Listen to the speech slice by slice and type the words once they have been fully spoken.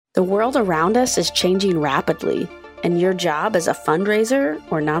The world around us is changing rapidly, and your job as a fundraiser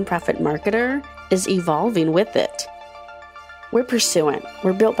or nonprofit marketer is evolving with it. We're Pursuant.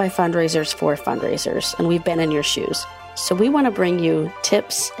 We're built by fundraisers for fundraisers, and we've been in your shoes. So we want to bring you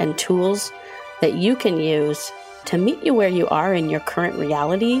tips and tools that you can use to meet you where you are in your current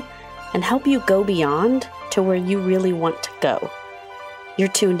reality and help you go beyond to where you really want to go. You're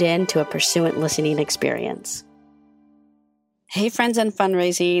tuned in to a Pursuant listening experience. Hey, friends in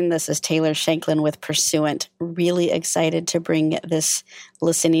fundraising. This is Taylor Shanklin with Pursuant. Really excited to bring this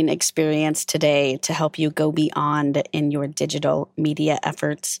listening experience today to help you go beyond in your digital media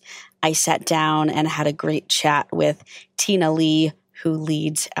efforts. I sat down and had a great chat with Tina Lee, who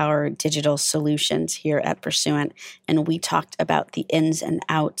leads our digital solutions here at Pursuant, and we talked about the ins and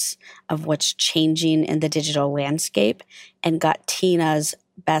outs of what's changing in the digital landscape and got Tina's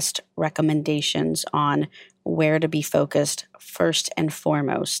best recommendations on where to be focused first and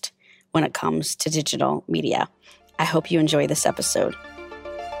foremost when it comes to digital media. I hope you enjoy this episode.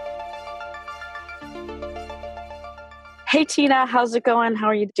 Hey, Tina, how's it going? How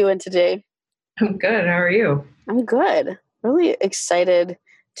are you doing today? I'm good. How are you? I'm good. Really excited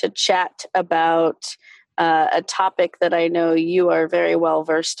to chat about a topic that I know you are very well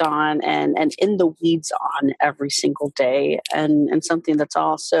versed on and in the weeds on every single day, and something that's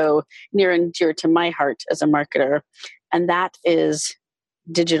also near and dear to my heart as a marketer, and that is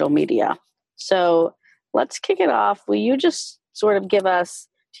digital media. So let's kick it off. Will you just sort of give us,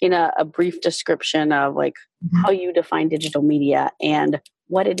 Tina, a brief description of how you define digital media and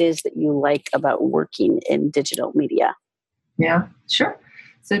what it is that you like about working in digital media? Yeah, sure.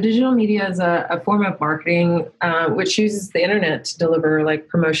 So digital media is a form of marketing which uses the internet to deliver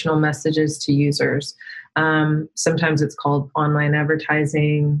promotional messages to users. Sometimes it's called online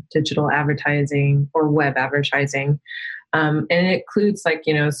advertising, digital advertising, or web advertising. And it includes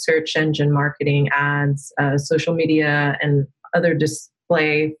search engine marketing, ads, social media, and other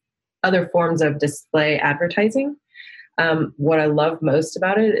forms of display advertising. What I love most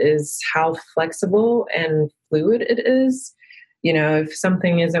about it is how flexible and fluid it is. If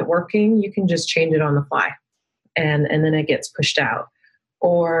something isn't working, you can just change it on the fly and then it gets pushed out.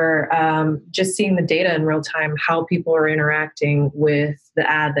 Or just seeing the data in real time, how people are interacting with the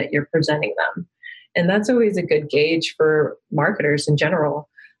ad that you're presenting them. And that's always a good gauge for marketers in general,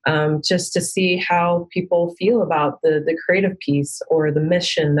 just to see how people feel about the creative piece or the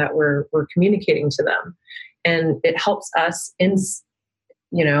mission that we're communicating to them. And it helps us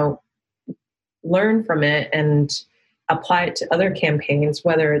learn from it and apply it to other campaigns,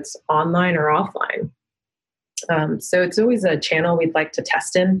 whether it's online or offline. So it's always a channel we'd like to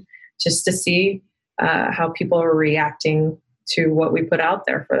test in just to see how people are reacting to what we put out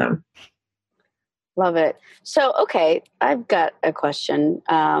there for them. Love it. So, okay, I've got a question.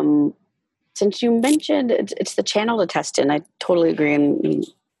 Since you mentioned it's the channel to test in, I totally agree and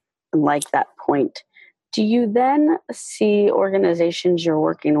like that point. Do you then see organizations you're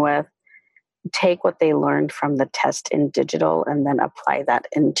working with take what they learned from the test in digital and then apply that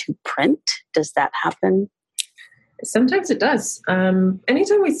into print? Does that happen? Sometimes it does.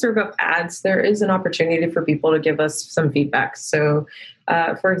 Anytime we serve up ads, there is an opportunity for people to give us some feedback. So,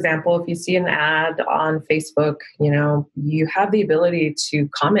 for example, if you see an ad on Facebook, you have the ability to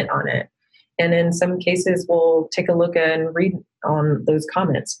comment on it. And in some cases, we'll take a look and read on those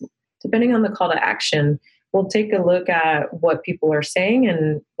comments. Depending on the call to action, we'll take a look at what people are saying.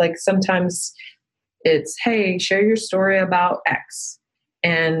 And sometimes it's, hey, share your story about X.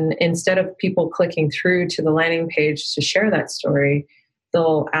 And instead of people clicking through to the landing page to share that story,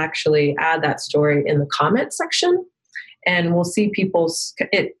 they'll actually add that story in the comment section. And we'll see people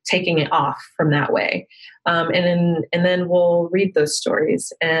taking it off from that way. And then we'll read those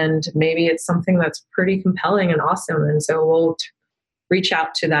stories. And maybe it's something that's pretty compelling and awesome. And so we'll reach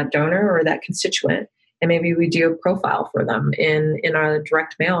out to that donor or that constituent. And maybe we do a profile for them in our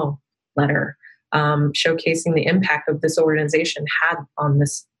direct mail letter, showcasing the impact of this organization had on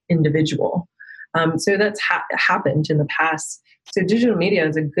this individual. So that's happened in the past. So digital media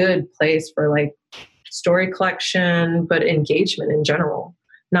is a good place for story collection, but engagement in general,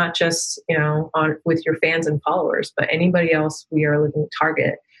 not just with your fans and followers, but anybody else we are looking to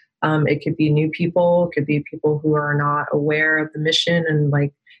target. It could be new people, it could be people who are not aware of the mission and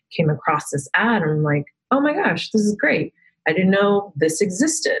came across this ad and oh my gosh, this is great. I didn't know this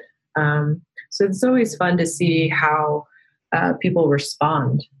existed. So it's always fun to see how people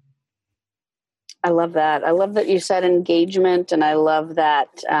respond. I love that. I love that you said engagement, and I love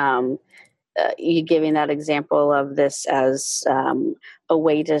that you giving that example of this as a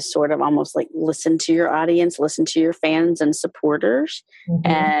way to sort of almost like listen to your audience, listen to your fans and supporters,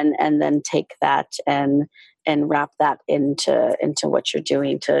 and then take that and wrap that into what you're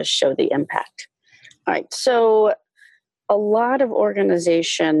doing to show the impact. All right. So a lot of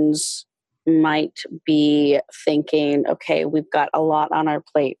organizations might be thinking, okay, we've got a lot on our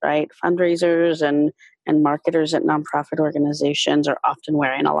plate, right? Fundraisers and marketers at nonprofit organizations are often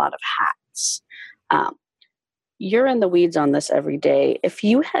wearing a lot of hats. You're in the weeds on this every day. If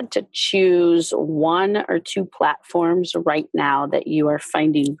you had to choose one or two platforms right now that you are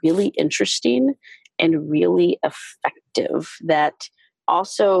finding really interesting and really effective that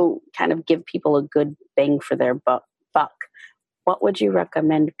also kind of give people a good bang for their buck, what would you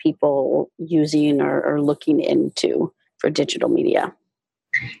recommend people using or looking into for digital media?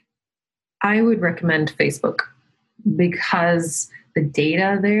 I would recommend Facebook because the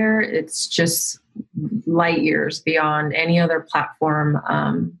data there, it's just light years beyond any other platform,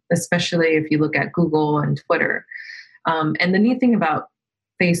 especially if you look at Google and Twitter. And the neat thing about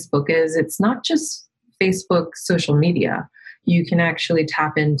Facebook is it's not just Facebook social media. You can actually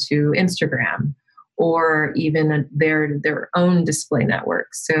tap into Instagram or even their own display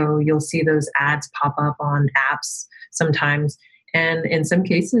network. So you'll see those ads pop up on apps sometimes. And in some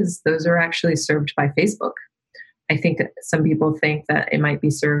cases, those are actually served by Facebook. I think some people think that it might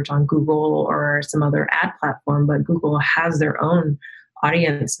be served on Google or some other ad platform, but Google has their own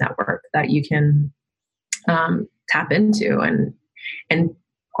audience network that you can tap into. And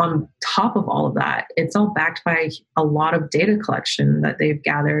on top of all of that, it's all backed by a lot of data collection that they've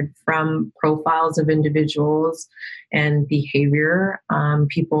gathered from profiles of individuals and behavior,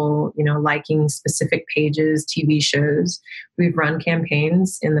 people, liking specific pages, TV shows. We've run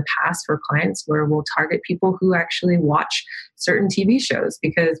campaigns in the past for clients where we'll target people who actually watch certain TV shows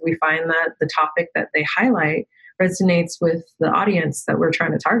because we find that the topic that they highlight resonates with the audience that we're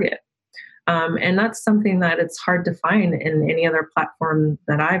trying to target. And that's something that it's hard to find in any other platform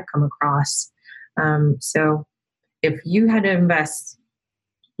that I've come across. So if you had to invest,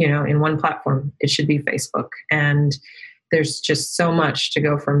 in one platform, it should be Facebook. And there's just so much to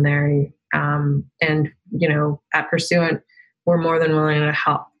go from there. At Pursuant, we're more than willing to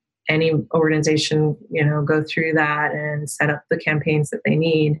help any organization, go through that and set up the campaigns that they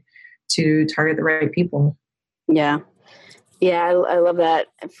need to target the right people. Yeah. Yeah, I love that.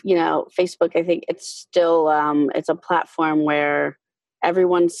 Facebook, I think it's still, it's a platform where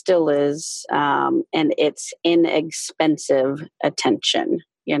everyone still is, and it's inexpensive attention,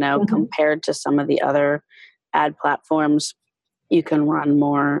 compared to some of the other ad platforms. You can run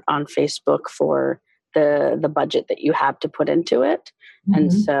more on Facebook for the budget that you have to put into it.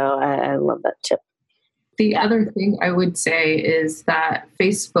 And so I love that tip. The other thing I would say is that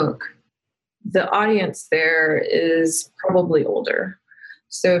Facebook, the audience there is probably older.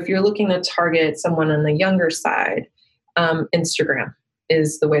 So if you're looking to target someone on the younger side, Instagram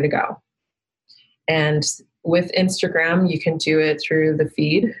is the way to go. And with Instagram, you can do it through the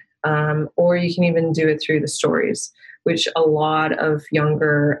feed, or you can even do it through the stories, which a lot of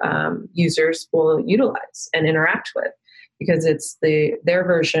younger users will utilize and interact with because it's their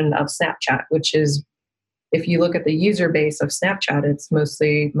version of Snapchat, which is, if you look at the user base of Snapchat, it's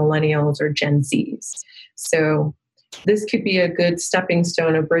mostly millennials or Gen Zs. So this could be a good stepping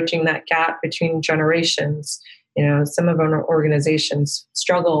stone of bridging that gap between generations. Some of our organizations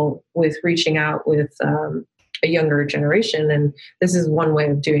struggle with reaching out with a younger generation. And this is one way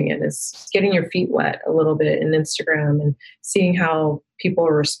of doing it, is getting your feet wet a little bit in Instagram and seeing how people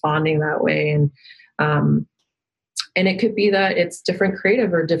are responding that way. And it could be that it's different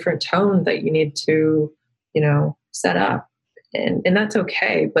creative or different tone that you need to set up, and that's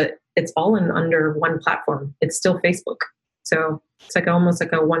okay, but it's all in under one platform. It's still Facebook. So it's almost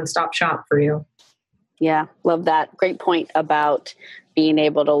like a one-stop shop for you. Yeah. Love that. Great point about being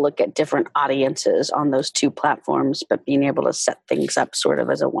able to look at different audiences on those two platforms, but being able to set things up sort of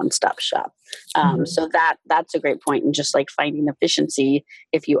as a one-stop shop. So that's a great point. And just like finding efficiency,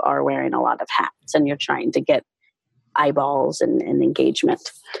 if you are wearing a lot of hats and you're trying to get eyeballs and engagement.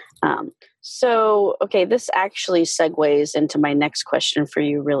 Okay, this actually segues into my next question for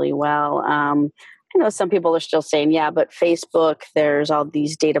you really well. I know some people are still saying, yeah, but Facebook, there's all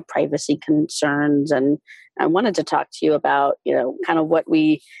these data privacy concerns. And I wanted to talk to you about, kind of what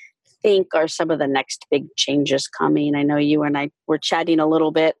we think are some of the next big changes coming. I know you and I were chatting a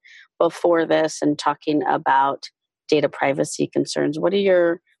little bit before this and talking about data privacy concerns. What are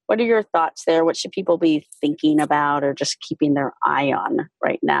your thoughts there? What should people be thinking about or just keeping their eye on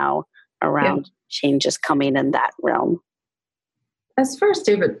right now around changes coming in that realm? As far as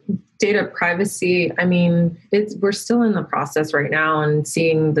data privacy, I mean, we're still in the process right now and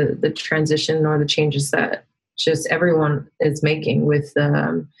seeing the transition or the changes that just everyone is making with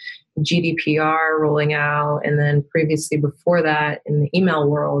GDPR rolling out. And then previously before that, in the email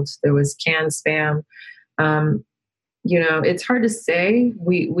world, there was CAN spam. It's hard to say.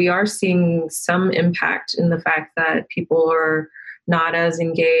 We are seeing some impact in the fact that people are not as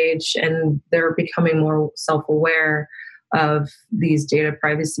engaged and they're becoming more self-aware of these data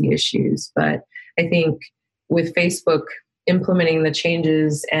privacy issues. But I think with Facebook implementing the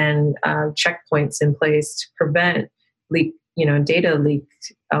changes and checkpoints in place to prevent data leak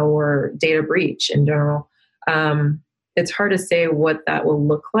or data breach in general, it's hard to say what that will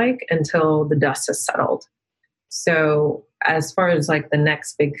look like until the dust has settled. So as far as like the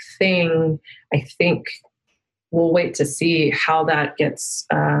next big thing, I think we'll wait to see how that gets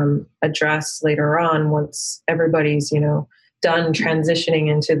addressed later on once everybody's, done transitioning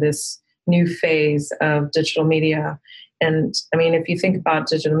into this new phase of digital media. And I mean, if you think about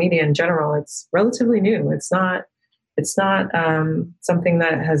digital media in general, it's relatively new. It's not something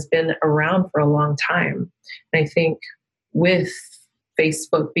that has been around for a long time. And I think with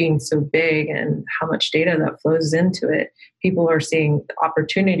Facebook being so big and how much data that flows into it, people are seeing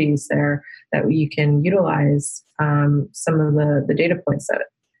opportunities there that you can utilize some of the data points that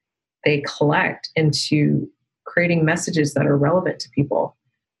they collect into creating messages that are relevant to people,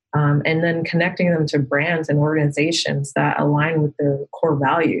 and then connecting them to brands and organizations that align with their core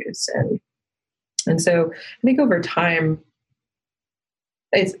values. And so I think over time,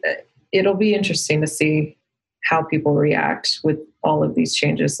 it'll be interesting to see how people react with all of these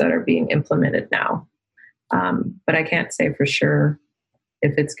changes that are being implemented now. But I can't say for sure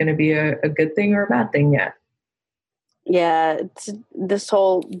if it's going to be a good thing or a bad thing yet. Yeah, this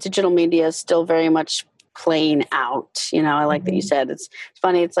whole digital media is still very much playing out. I like that you said it's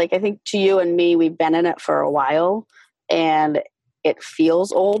funny. It's like, I think to you and me, we've been in it for a while and it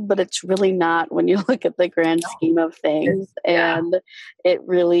feels old, but it's really not when you look at the grand scheme of things. And it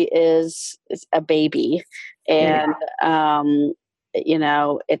really is a baby. And,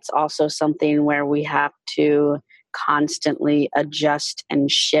 it's also something where we have to constantly adjust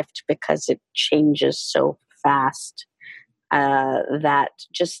and shift because it changes so fast. That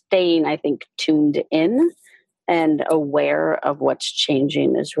just staying, I think, tuned in and aware of what's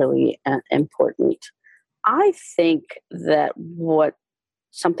changing is really important. I think that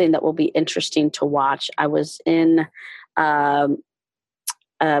something that will be interesting to watch. I was in a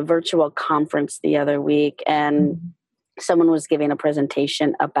virtual conference the other week, and someone was giving a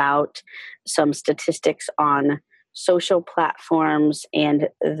presentation about some statistics on social platforms and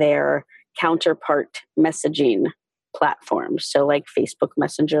their counterpart messaging platforms. So like Facebook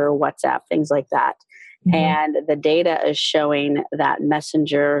Messenger or WhatsApp, things like that. Mm-hmm. And the data is showing that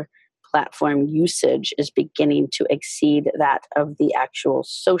Messenger platform usage is beginning to exceed that of the actual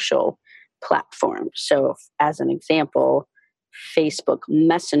social platform. So as an example, Facebook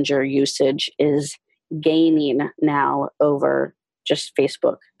Messenger usage is gaining now over just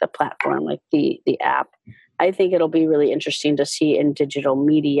Facebook, the platform, like the app. I think it'll be really interesting to see in digital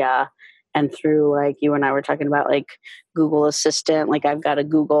media and through, like you and I were talking about, like Google Assistant. Like I've got a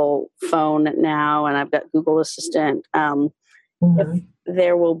Google phone now and I've got Google Assistant. If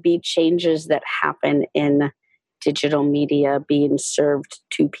there will be changes that happen in digital media being served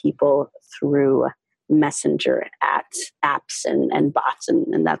to people through Messenger apps and bots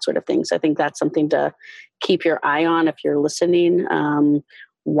and that sort of thing. So I think that's something to keep your eye on if you're listening.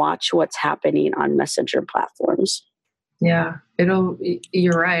 Watch what's happening on Messenger platforms. Yeah,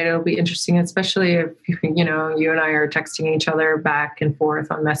 you're right. It'll be interesting, especially if, you and I are texting each other back and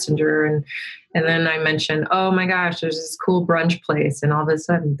forth on Messenger. And then I mentioned, oh my gosh, there's this cool brunch place. And all of a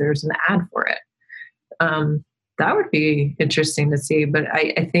sudden there's an ad for it. That would be interesting to see. But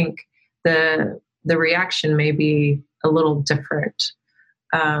I think the reaction may be a little different.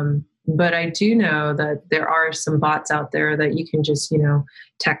 But I do know that there are some bots out there that you can just,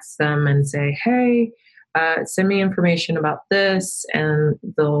 text them and say, hey, send me information about this, and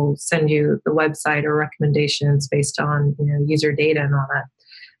they'll send you the website or recommendations based on user data and all that.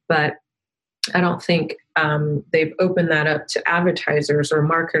 But I don't think they've opened that up to advertisers or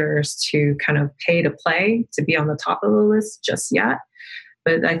marketers to kind of pay to play to be on the top of the list just yet.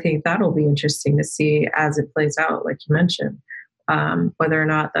 But I think that'll be interesting to see as it plays out, like you mentioned, whether or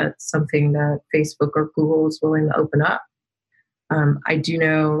not that's something that Facebook or Google is willing to open up. I do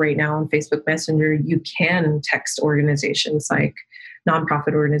know right now on Facebook Messenger, you can text organizations like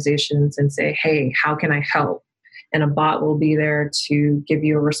nonprofit organizations and say, hey, how can I help? And a bot will be there to give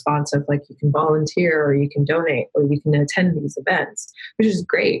you a response of like, you can volunteer or you can donate or you can attend these events, which is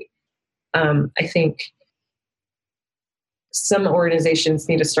great. I think some organizations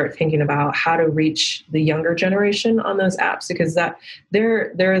need to start thinking about how to reach the younger generation on those apps, because that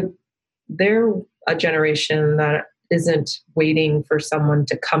they're a generation that isn't waiting for someone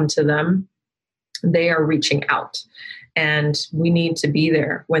to come to them. They are reaching out, and we need to be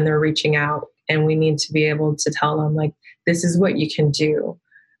there when they're reaching out, and we need to be able to tell them, like, this is what you can do,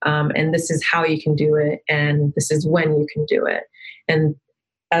 and this is how you can do it, and this is when you can do it. And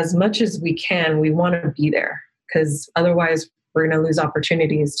as much as we can, we want to be there, because otherwise we're going to lose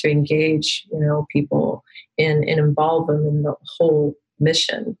opportunities to engage, people and involve them in the whole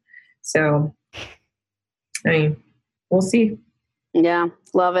mission. So, I mean, we'll see. Yeah,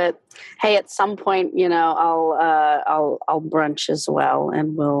 love it. Hey, at some point, I'll brunch as well,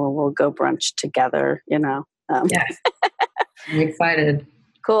 and we'll go brunch together. Yes, I'm excited.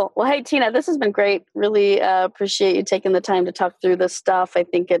 Cool. Well, hey, Tina, this has been great. Really appreciate you taking the time to talk through this stuff. I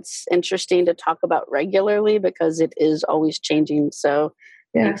think it's interesting to talk about regularly because it is always changing. So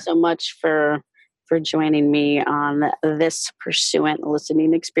thanks so much for joining me on this Pursuant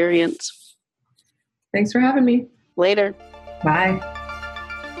listening experience. Thanks for having me. Later. Bye.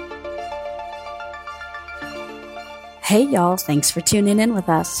 Hey, y'all. Thanks for tuning in with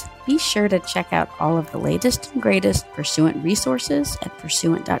us. Be sure to check out all of the latest and greatest Pursuant resources at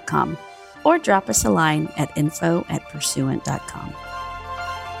Pursuant.com or drop us a line at info@Pursuant.com.